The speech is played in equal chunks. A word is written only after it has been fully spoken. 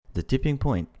The tipping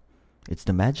point. It's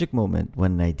the magic moment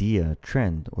when an idea,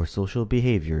 trend, or social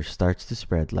behavior starts to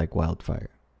spread like wildfire.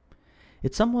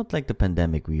 It's somewhat like the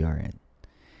pandemic we are in.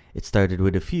 It started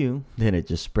with a few, then it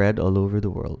just spread all over the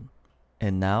world.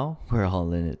 And now, we're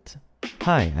all in it.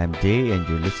 Hi, I'm Day and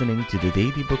you're listening to the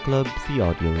Daily Book Club, the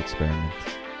audio experiment.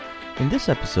 In this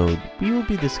episode, we will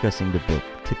be discussing the book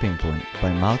Tipping Point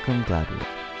by Malcolm Gladwell.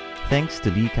 Thanks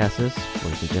to Lee Casas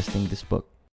for suggesting this book.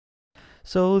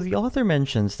 So, the author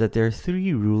mentions that there are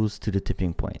three rules to the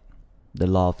tipping point: the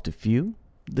law of the few,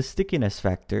 the stickiness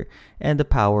factor, and the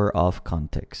power of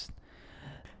context.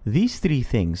 These three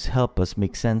things help us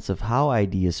make sense of how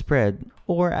ideas spread,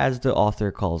 or as the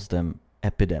author calls them,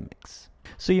 epidemics.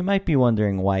 So you might be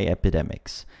wondering why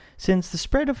epidemics? Since the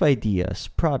spread of ideas,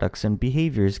 products, and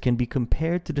behaviors can be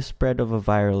compared to the spread of a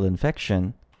viral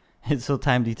infection, it's so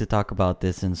timely to talk about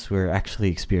this since we're actually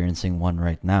experiencing one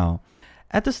right now.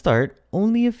 At the start,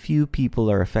 only a few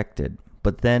people are affected,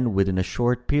 but then within a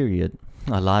short period,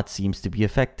 a lot seems to be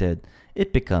affected.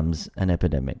 It becomes an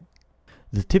epidemic.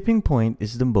 The tipping point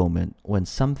is the moment when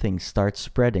something starts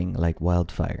spreading like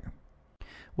wildfire.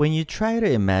 When you try to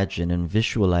imagine and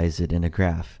visualize it in a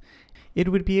graph, it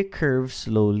would be a curve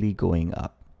slowly going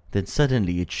up. Then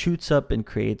suddenly it shoots up and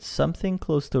creates something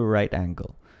close to a right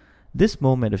angle. This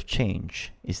moment of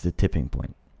change is the tipping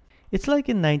point. It's like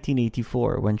in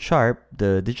 1984 when Sharp,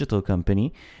 the digital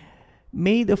company,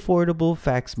 made affordable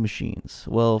fax machines.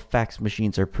 Well, fax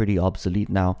machines are pretty obsolete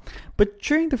now, but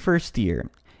during the first year,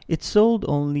 it sold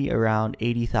only around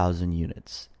 80,000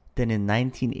 units. Then in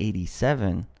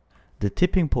 1987, the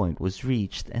tipping point was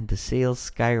reached and the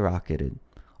sales skyrocketed.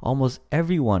 Almost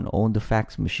everyone owned a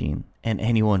fax machine, and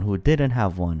anyone who didn't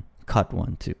have one got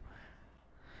one too.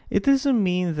 It doesn't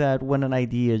mean that when an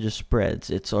idea just spreads,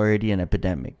 it's already an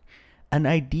epidemic. An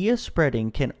idea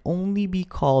spreading can only be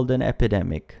called an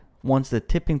epidemic once the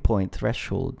tipping point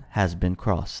threshold has been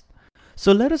crossed.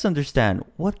 So let us understand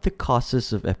what the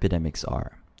causes of epidemics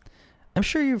are. I'm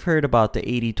sure you've heard about the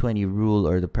 80-20 rule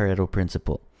or the Pareto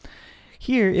principle.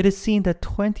 Here, it is seen that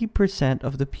 20%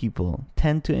 of the people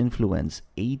tend to influence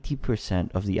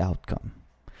 80% of the outcome,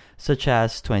 such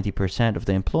as 20% of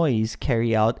the employees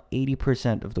carry out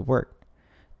 80% of the work.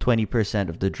 20%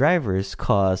 of the drivers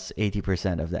cause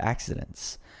 80% of the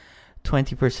accidents.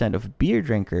 20% of beer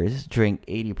drinkers drink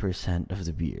 80% of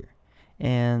the beer.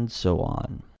 And so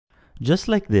on. Just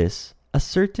like this, a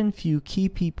certain few key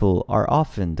people are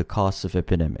often the cause of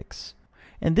epidemics.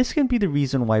 And this can be the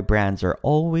reason why brands are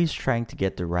always trying to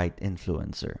get the right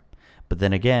influencer. But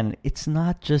then again, it's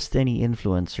not just any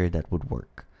influencer that would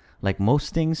work. Like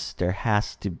most things, there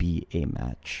has to be a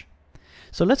match.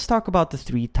 So let's talk about the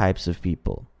three types of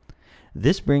people.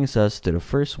 This brings us to the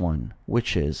first one,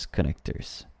 which is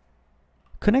connectors.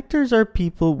 Connectors are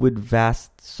people with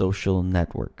vast social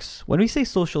networks. When we say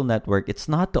social network, it's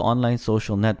not the online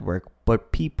social network,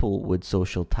 but people with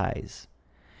social ties.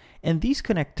 And these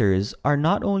connectors are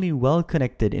not only well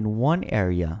connected in one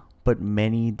area, but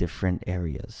many different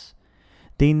areas.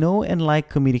 They know and like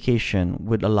communication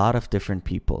with a lot of different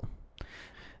people.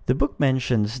 The book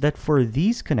mentions that for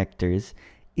these connectors,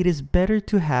 it is better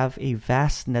to have a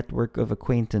vast network of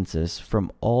acquaintances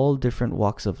from all different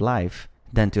walks of life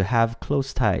than to have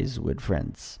close ties with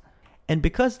friends. And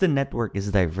because the network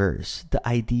is diverse, the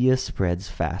idea spreads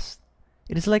fast.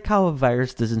 It is like how a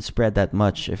virus doesn't spread that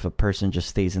much if a person just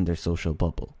stays in their social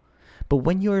bubble. But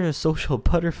when you're a social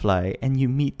butterfly and you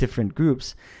meet different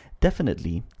groups,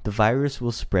 definitely the virus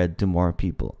will spread to more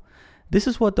people. This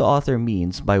is what the author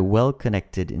means by well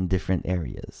connected in different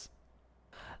areas.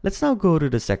 Let's now go to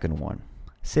the second one.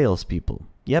 Salespeople.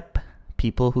 Yep,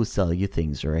 people who sell you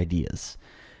things or ideas.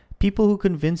 People who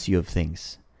convince you of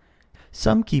things.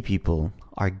 Some key people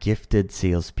are gifted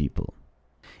salespeople.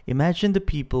 Imagine the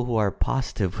people who are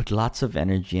positive with lots of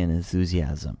energy and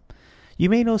enthusiasm. You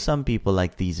may know some people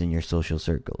like these in your social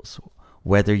circles,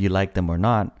 whether you like them or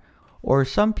not, or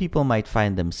some people might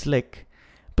find them slick,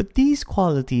 but these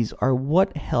qualities are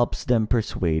what helps them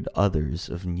persuade others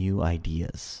of new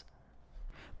ideas.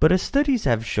 But as studies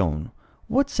have shown,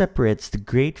 what separates the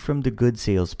great from the good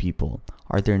salespeople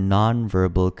are their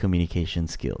non-verbal communication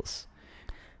skills.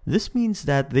 This means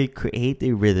that they create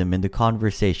a rhythm in the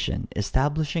conversation,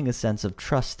 establishing a sense of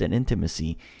trust and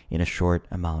intimacy in a short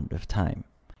amount of time.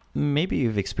 Maybe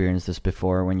you've experienced this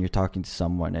before when you're talking to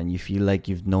someone and you feel like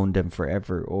you've known them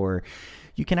forever or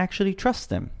you can actually trust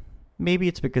them. Maybe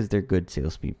it's because they're good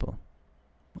salespeople.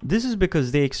 This is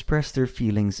because they express their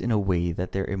feelings in a way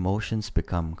that their emotions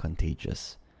become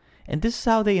contagious. And this is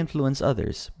how they influence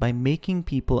others, by making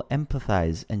people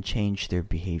empathize and change their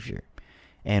behavior.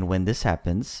 And when this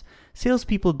happens,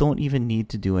 salespeople don't even need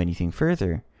to do anything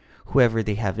further. Whoever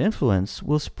they have influence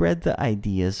will spread the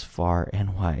ideas far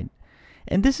and wide.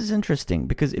 And this is interesting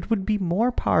because it would be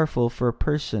more powerful for a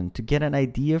person to get an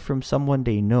idea from someone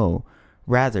they know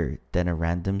rather than a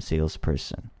random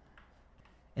salesperson.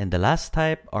 And the last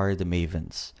type are the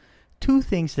mavens. Two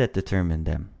things that determine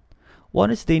them.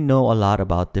 One is they know a lot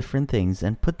about different things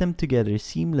and put them together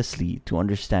seamlessly to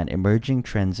understand emerging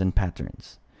trends and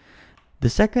patterns. The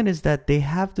second is that they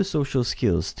have the social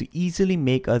skills to easily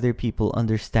make other people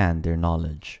understand their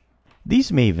knowledge.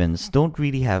 These mavens don't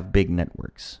really have big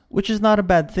networks, which is not a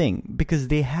bad thing because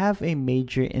they have a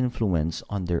major influence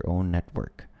on their own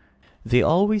network. They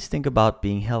always think about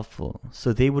being helpful,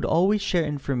 so they would always share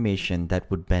information that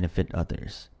would benefit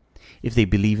others. If they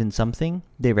believe in something,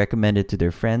 they recommend it to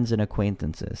their friends and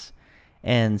acquaintances.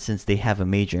 And since they have a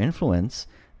major influence,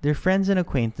 their friends and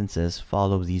acquaintances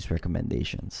follow these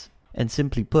recommendations. And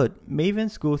simply put,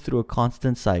 mavens go through a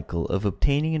constant cycle of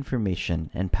obtaining information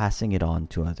and passing it on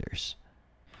to others.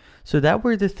 So that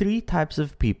were the three types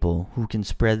of people who can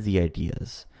spread the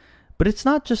ideas. But it's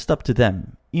not just up to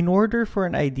them. In order for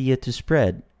an idea to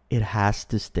spread, it has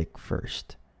to stick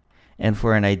first. And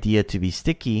for an idea to be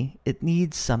sticky, it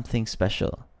needs something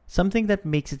special. Something that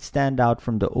makes it stand out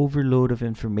from the overload of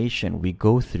information we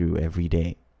go through every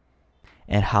day.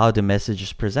 And how the message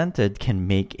is presented can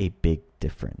make a big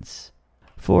difference.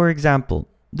 For example,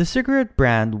 the cigarette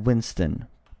brand Winston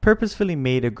purposefully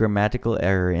made a grammatical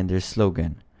error in their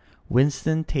slogan.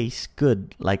 Winston tastes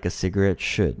good like a cigarette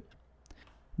should.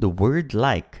 The word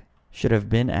like should have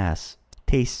been as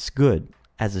tastes good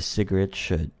as a cigarette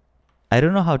should. I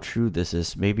don't know how true this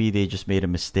is. Maybe they just made a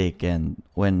mistake and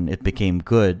when it became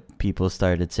good, people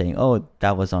started saying, oh,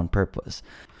 that was on purpose.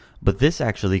 But this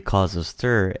actually caused a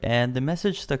stir and the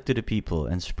message stuck to the people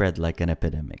and spread like an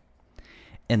epidemic.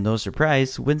 And no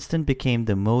surprise, Winston became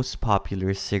the most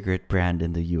popular cigarette brand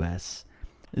in the US.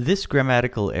 This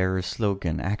grammatical error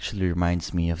slogan actually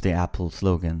reminds me of the Apple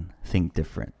slogan, Think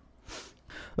Different.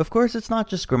 Of course, it's not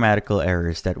just grammatical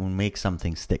errors that will make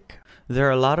something stick. There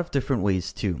are a lot of different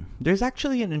ways too. There's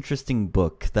actually an interesting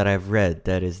book that I've read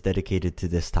that is dedicated to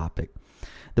this topic.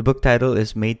 The book title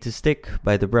is Made to Stick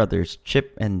by the brothers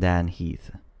Chip and Dan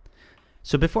Heath.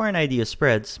 So before an idea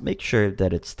spreads, make sure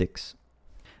that it sticks.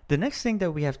 The next thing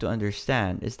that we have to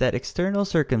understand is that external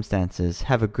circumstances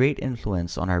have a great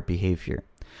influence on our behavior.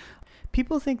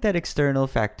 People think that external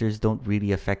factors don't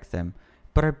really affect them,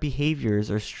 but our behaviors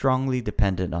are strongly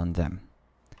dependent on them.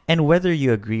 And whether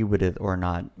you agree with it or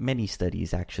not, many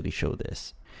studies actually show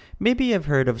this. Maybe you've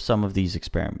heard of some of these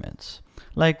experiments.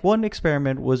 Like one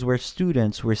experiment was where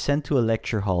students were sent to a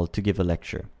lecture hall to give a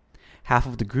lecture. Half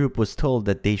of the group was told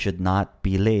that they should not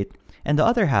be late, and the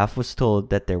other half was told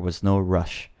that there was no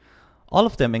rush. All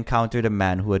of them encountered a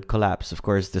man who had collapsed. Of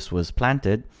course, this was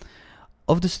planted.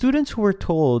 Of the students who were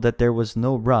told that there was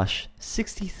no rush,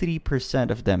 63%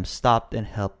 of them stopped and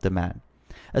helped the man.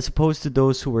 As opposed to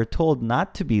those who were told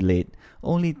not to be late,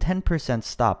 only 10%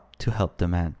 stopped to help the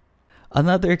man.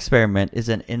 Another experiment is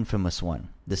an infamous one,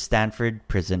 the Stanford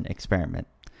Prison Experiment.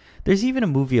 There's even a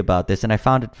movie about this and I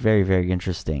found it very, very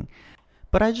interesting.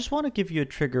 But I just want to give you a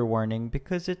trigger warning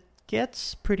because it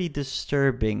gets pretty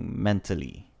disturbing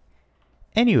mentally.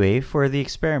 Anyway, for the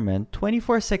experiment,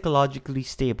 24 psychologically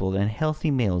stable and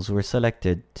healthy males were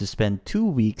selected to spend 2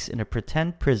 weeks in a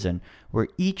pretend prison where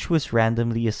each was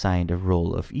randomly assigned a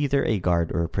role of either a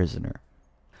guard or a prisoner.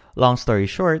 Long story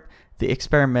short, the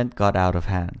experiment got out of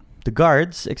hand. The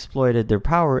guards exploited their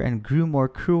power and grew more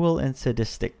cruel and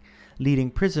sadistic,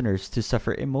 leading prisoners to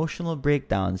suffer emotional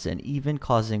breakdowns and even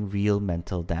causing real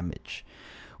mental damage.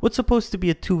 What's supposed to be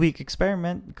a 2-week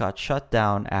experiment got shut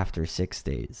down after 6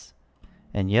 days.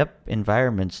 And yep,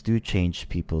 environments do change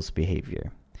people's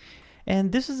behavior.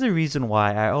 And this is the reason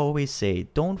why I always say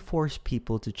don't force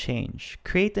people to change.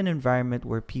 Create an environment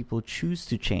where people choose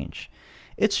to change.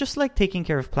 It's just like taking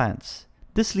care of plants.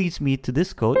 This leads me to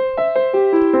this quote.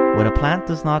 When a plant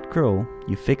does not grow,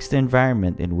 you fix the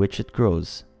environment in which it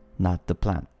grows, not the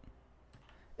plant.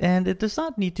 And it does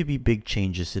not need to be big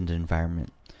changes in the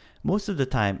environment. Most of the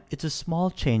time, it's the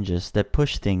small changes that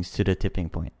push things to the tipping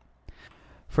point.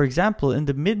 For example, in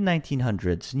the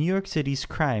mid-1900s, New York City's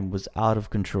crime was out of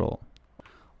control.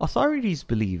 Authorities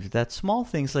believed that small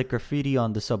things like graffiti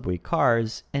on the subway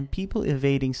cars and people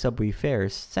evading subway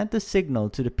fares sent a signal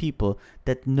to the people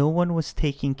that no one was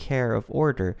taking care of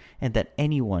order and that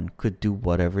anyone could do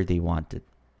whatever they wanted.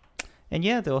 And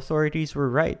yeah, the authorities were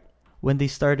right. When they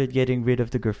started getting rid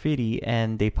of the graffiti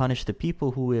and they punished the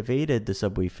people who evaded the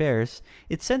subway fares,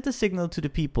 it sent a signal to the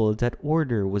people that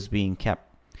order was being kept.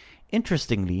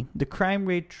 Interestingly, the crime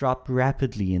rate dropped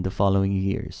rapidly in the following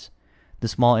years. The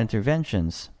small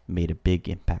interventions made a big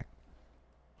impact.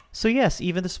 So yes,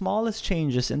 even the smallest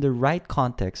changes in the right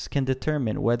context can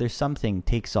determine whether something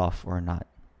takes off or not.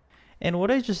 And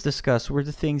what I just discussed were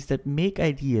the things that make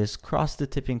ideas cross the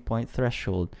tipping point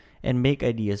threshold and make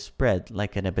ideas spread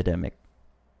like an epidemic.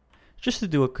 Just to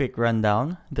do a quick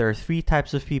rundown, there are 3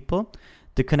 types of people: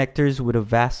 the connectors with a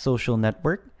vast social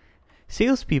network,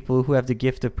 salespeople who have the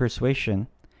gift of persuasion,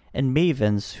 and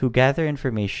mavens who gather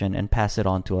information and pass it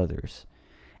on to others.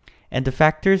 And the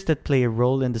factors that play a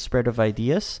role in the spread of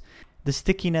ideas: the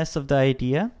stickiness of the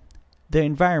idea, the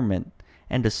environment,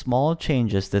 and the small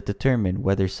changes that determine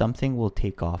whether something will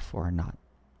take off or not.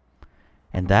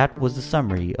 And that was the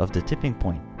summary of The Tipping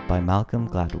Point by Malcolm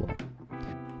Gladwell.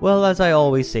 Well, as I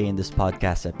always say in this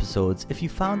podcast episodes, if you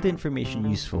found the information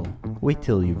useful, wait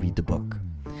till you read the book.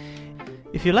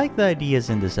 If you like the ideas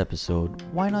in this episode,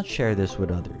 why not share this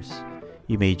with others?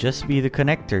 You may just be the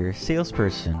connector,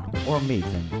 salesperson, or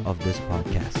maven of this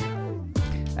podcast.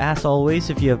 As always,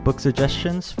 if you have book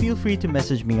suggestions, feel free to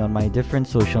message me on my different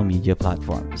social media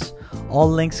platforms. All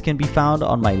links can be found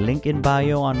on my link in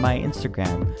bio on my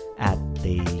Instagram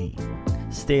 @Daily.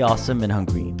 Stay awesome and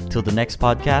hungry. Till the next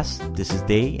podcast, this is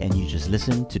Day, and you just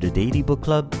listened to the Daily Book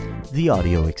Club, the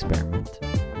audio experiment.